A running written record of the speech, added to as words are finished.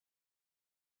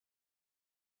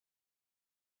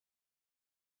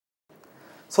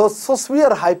So severe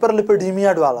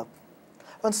hyperlipidemia develops.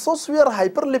 When so severe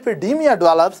hyperlipidemia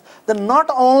develops, then not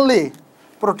only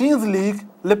proteins leak,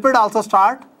 lipid also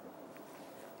start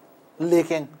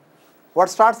leaking. What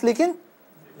starts leaking?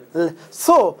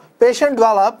 So patient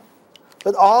develop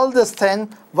with all this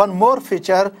thing one more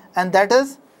feature, and that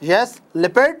is, yes,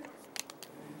 lipid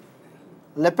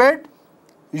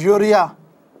urea.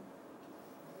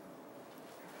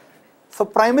 So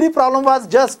primary problem was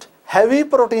just heavy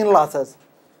protein losses.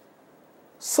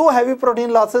 So heavy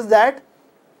protein losses that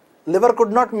liver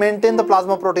could not maintain the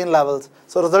plasma protein levels.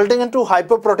 So resulting into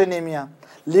hypoproteinemia,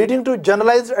 leading to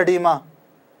generalized edema,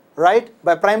 right?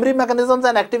 By primary mechanisms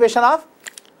and activation of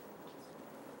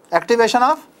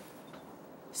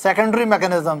secondary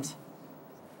mechanisms,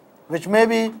 which may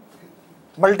be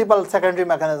multiple secondary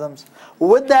mechanisms.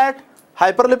 With that,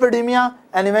 hyperlipidemia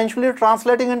and eventually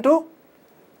translating into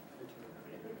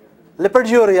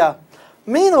lipiduria.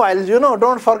 Meanwhile,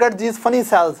 don't forget these funny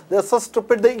cells. They're so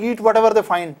stupid, they eat whatever they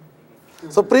find.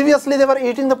 So previously they were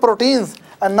eating the proteins,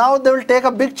 and now they will take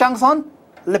a big chunks on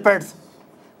lipids.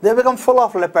 They become full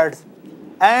of lipids,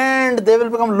 and they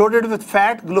will become loaded with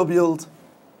fat globules.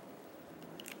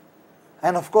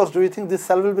 And of course, do you think this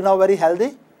cell will be now very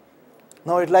healthy?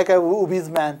 No, it's like a obese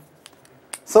man.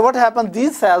 So what happens?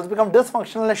 These cells become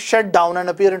dysfunctional and shut down and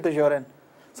appear into urine.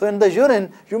 So in the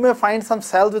urine, you may find some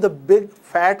cells with a big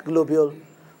fat globule.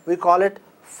 We call it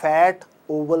fat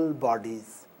oval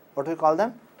bodies. What do we call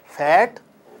them? Fat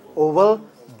oval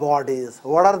bodies.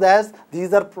 What are these?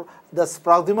 These are the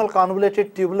proximal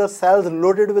convoluted tubular cells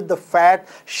loaded with the fat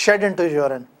shed into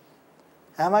urine.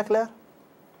 Am I clear?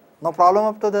 No problem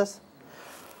up to this?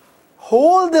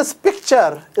 Whole this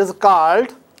picture is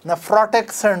called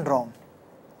nephrotic syndrome.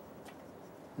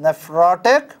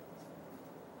 Nephrotic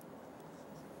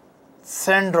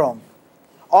syndrome.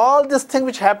 All this thing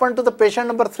which happened to the patient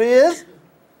number 3 is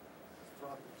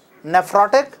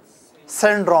nephrotic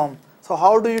syndrome. So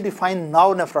how do you define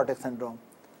now nephrotic syndrome?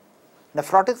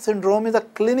 Nephrotic syndrome is a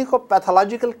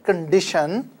clinico-pathological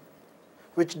condition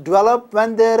which develops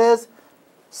when there is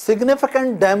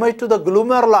significant damage to the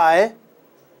glomeruli,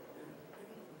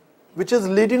 which is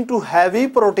leading to heavy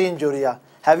proteinuria.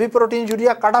 Heavy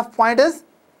proteinuria cutoff point is,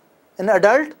 in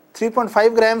adult,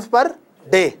 3.5 grams per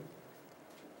day,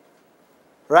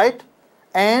 right?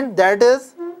 And that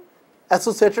is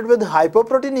associated with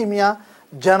hypoproteinemia,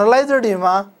 generalized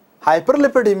edema,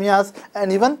 hyperlipidemias,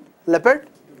 and even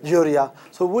lipiduria.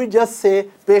 So we just say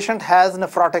patient has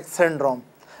nephrotic syndrome.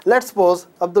 Let's suppose,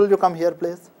 Abdul, you come here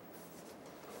please.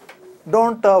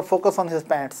 Don't focus on his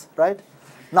pants, right?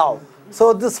 Now,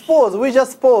 so we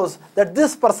just suppose that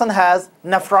this person has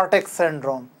nephrotic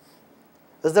syndrome.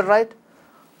 Is that right?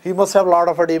 He must have a lot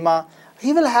of edema.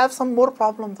 He will have some more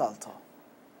problems also.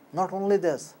 Not only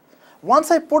this. Once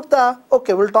I put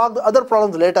okay, we'll talk the other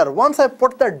problems later. Once I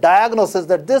put the diagnosis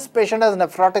that this patient has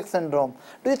nephrotic syndrome,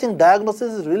 do you think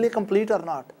diagnosis is really complete or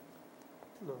not?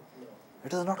 No.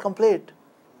 It is not complete.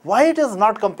 Why it is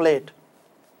not complete?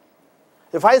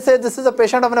 If I say this is a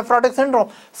patient of nephrotic syndrome,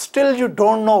 still you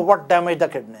don't know what damaged the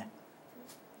kidney.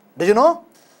 Did you know?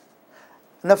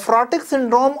 Nephrotic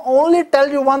syndrome only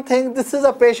tells you one thing: this is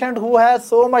a patient who has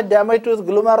so much damage to his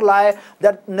glomeruli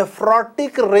that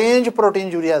nephrotic range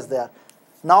proteinuria is there.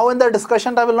 Now in the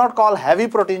discussion I will not call heavy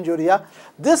proteinuria.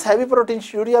 This heavy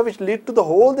proteinuria which lead to the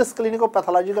whole this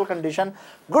clinico-pathological condition,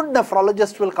 good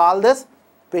nephrologist will call this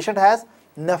patient has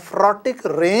nephrotic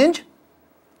range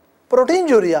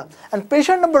proteinuria. And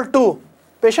patient number 2,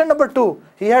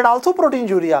 he had also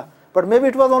proteinuria, but maybe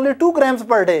it was only 2 grams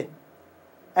per day.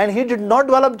 And he did not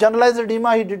develop generalized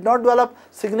edema, he did not develop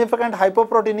significant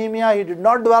hypoproteinemia, he did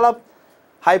not develop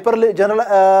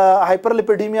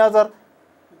hyperlipidemias or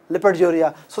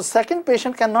lipiduria. So second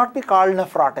patient cannot be called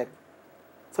nephrotic.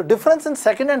 So difference in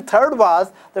second and third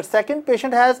was that second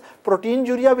patient has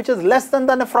proteinuria which is less than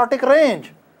the nephrotic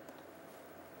range.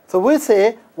 So we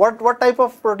say, what type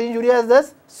of proteinuria is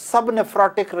this?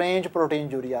 Subnephrotic range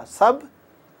proteinuria.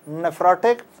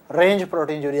 Subnephrotic range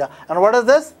proteinuria. And what is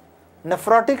this?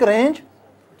 Nephrotic range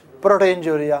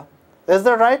proteinuria. Is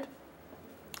that right?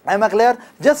 Am I clear?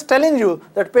 Just telling you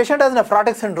that patient has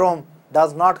nephrotic syndrome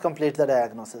does not complete the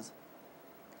diagnosis.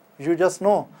 You just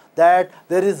know that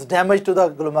there is damage to the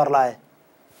glomeruli,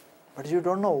 but you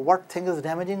don't know what thing is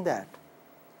damaging that.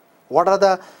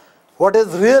 What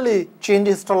is really change,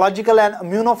 histological and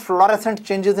immunofluorescent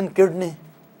changes in kidney?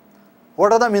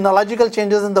 What are the immunological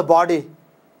changes in the body?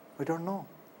 We don't know.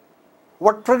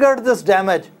 What triggered this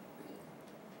damage?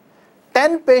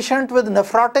 10 patients with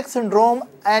nephrotic syndrome,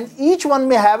 and each one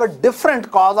may have a different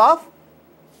cause of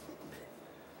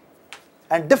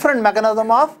and different mechanism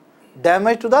of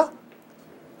damage to the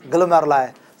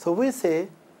glomeruli. So we say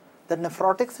that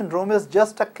nephrotic syndrome is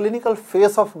just a clinical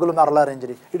phase of glomerular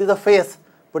injury. It is a phase,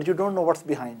 but you don't know what's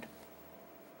behind.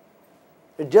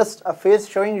 It's just a phase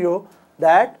showing you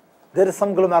that there is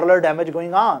some glomerular damage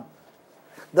going on.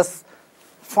 These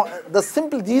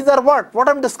are what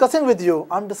I'm discussing with you.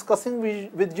 I'm discussing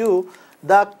with you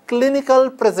the clinical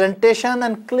presentation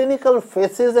and clinical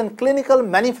phases and clinical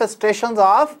manifestations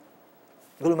of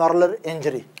glomerular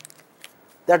injury.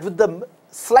 That with the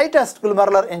slightest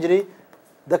glomerular injury,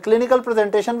 the clinical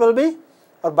presentation will be,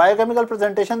 or biochemical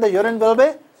presentation, the urine will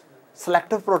be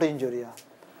selective proteinuria.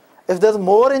 If there's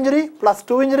more injury plus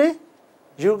 2 injury,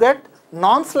 you get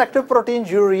non-selective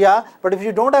proteinuria. But if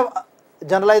you don't have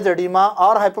generalized edema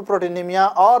or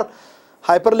hyperproteinemia or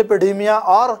hyperlipidemia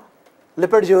or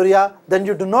lipiduria, then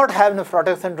you do not have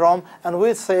nephrotic syndrome, and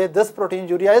we say this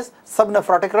proteinuria is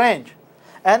subnephrotic range.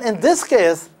 And in this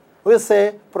case, we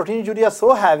say proteinuria is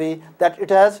so heavy that it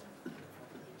has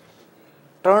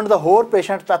turned the whole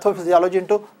patient's pathophysiology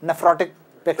into nephrotic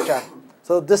picture.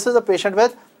 So this is a patient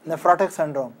with nephrotic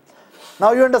syndrome.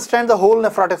 Now you understand the whole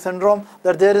nephrotic syndrome,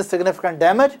 that there is significant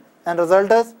damage, and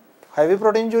result is heavy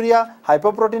proteinuria,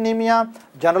 hyperproteinemia,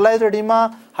 generalized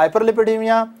edema,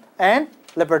 hyperlipidemia, and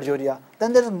lipiduria.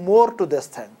 Then there is more to this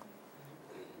thing.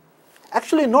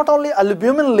 Actually, not only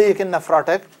albumin leak in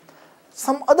nephrotic,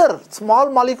 some other small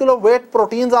molecular weight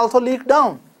proteins also leak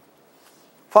down.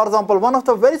 For example, one of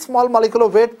the very small molecular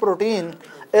weight protein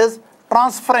is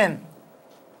transferrin.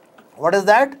 What is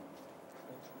that?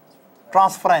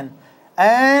 Transferrin.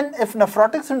 And if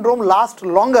nephrotic syndrome lasts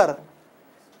longer,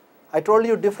 I told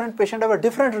you different patients have a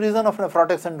different reason of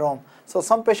nephrotic syndrome. So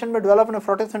some patient may develop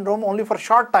nephrotic syndrome only for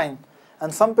short time,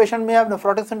 and some patient may have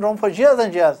nephrotic syndrome for years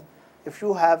and years. If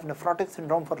you have nephrotic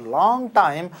syndrome for a long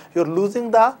time, you're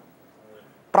losing the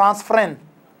transferrin.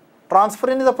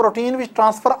 Transferrin is a protein which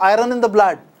transfers iron in the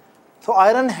blood. So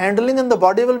iron handling in the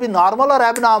body will be normal or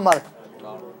abnormal?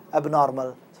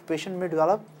 Abnormal. So patient may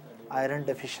develop iron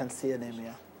deficiency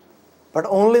anemia, but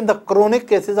only in the chronic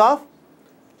cases of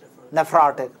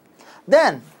nephrotic.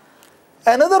 Then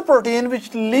another protein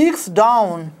which leaks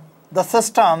down the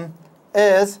system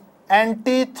is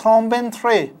antithrombin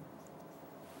 3.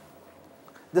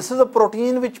 This is a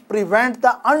protein which prevents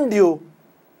the undue